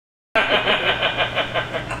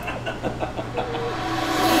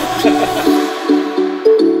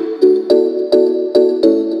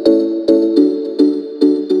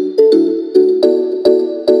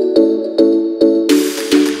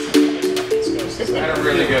I had a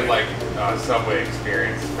really good subway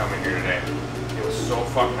experience coming here today. It was so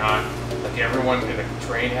fucking hot. Like everyone in the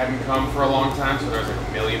train hadn't come for a long time, so there was like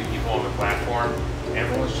a million people on the platform.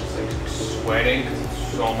 Everyone was just like sweating because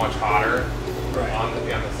it's so much hotter on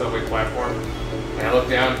the subway platform. And I looked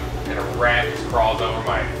down and a rat just crawls over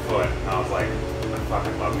my foot. And I was like, I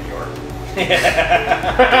fucking love New York.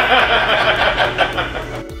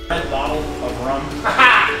 Red bottle of rum.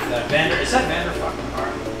 Is that Vander fucking car?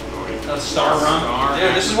 That's Star Rum.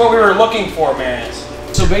 Dude, this is what we were looking for, man.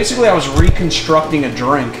 So basically, I was reconstructing a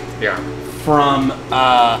drink. Yeah. From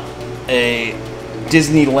a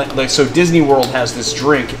Disneyland. Like, so Disney World has this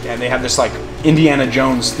drink, and they have this like Indiana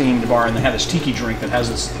Jones themed bar, and they have this tiki drink that has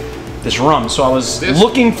this rum. So I was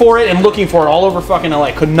looking for it all over fucking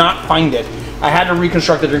LA. Could not find it. I had to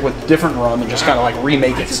reconstruct the drink with different rum and just kind of like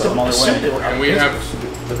remake it some other way. And we have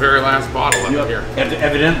the very last bottle of it here.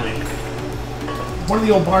 Evidently. One of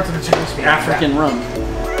the old bartenders used to be African rum.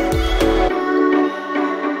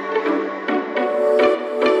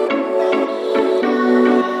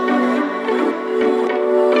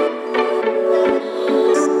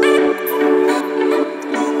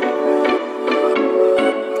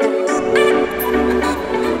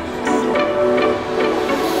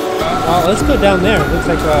 Let's go down there. It looks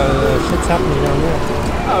like shit's happening down there.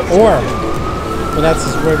 Or that's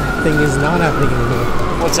where thing is not happening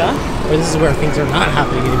anymore. What's that? Or this is where things are not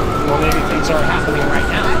happening anymore. Well, maybe things are happening right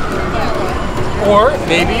now. Or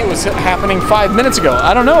maybe it was happening 5 minutes ago.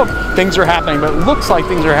 I don't know if things are happening, but it looks like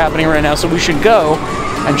things are happening right now, so we should go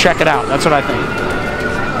and check it out. That's what I think.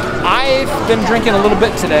 I've been drinking a little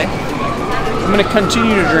bit today. I'm going to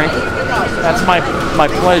continue to drink. That's my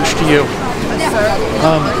pledge to you.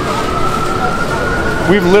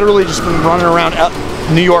 We've literally just been running around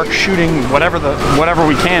New York shooting whatever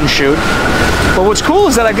we can shoot. But what's cool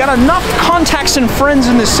is that I've got enough contacts and friends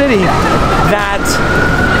in the city that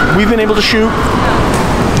we've been able to shoot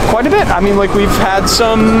quite a bit. I mean, like, we've had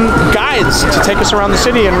some guides to take us around the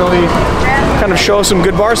city and really kind of show us some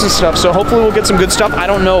good bars and stuff. So hopefully we'll get some good stuff. I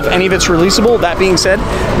don't know if any of it's releasable. That being said,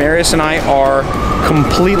 Marius and I are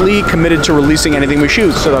completely committed to releasing anything we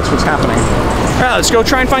shoot. So that's what's happening. All right, let's go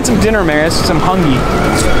try and find some dinner, Marius. Some hungy.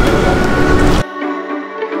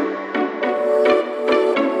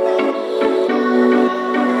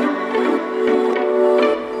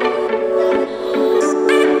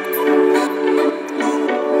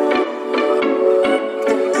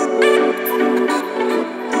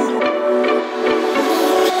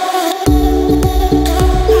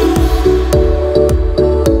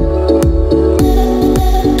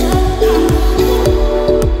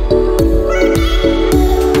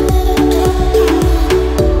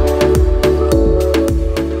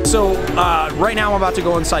 Right now I'm about to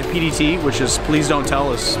go inside PDT, which is Please Don't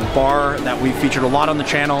Tell, this bar that we featured a lot on the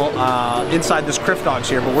channel inside this Criff Dogs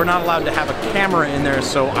here, but we're not allowed to have a camera in there,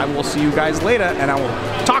 so I will see you guys later and I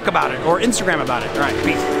will talk about it or Instagram about it. All right,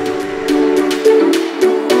 peace.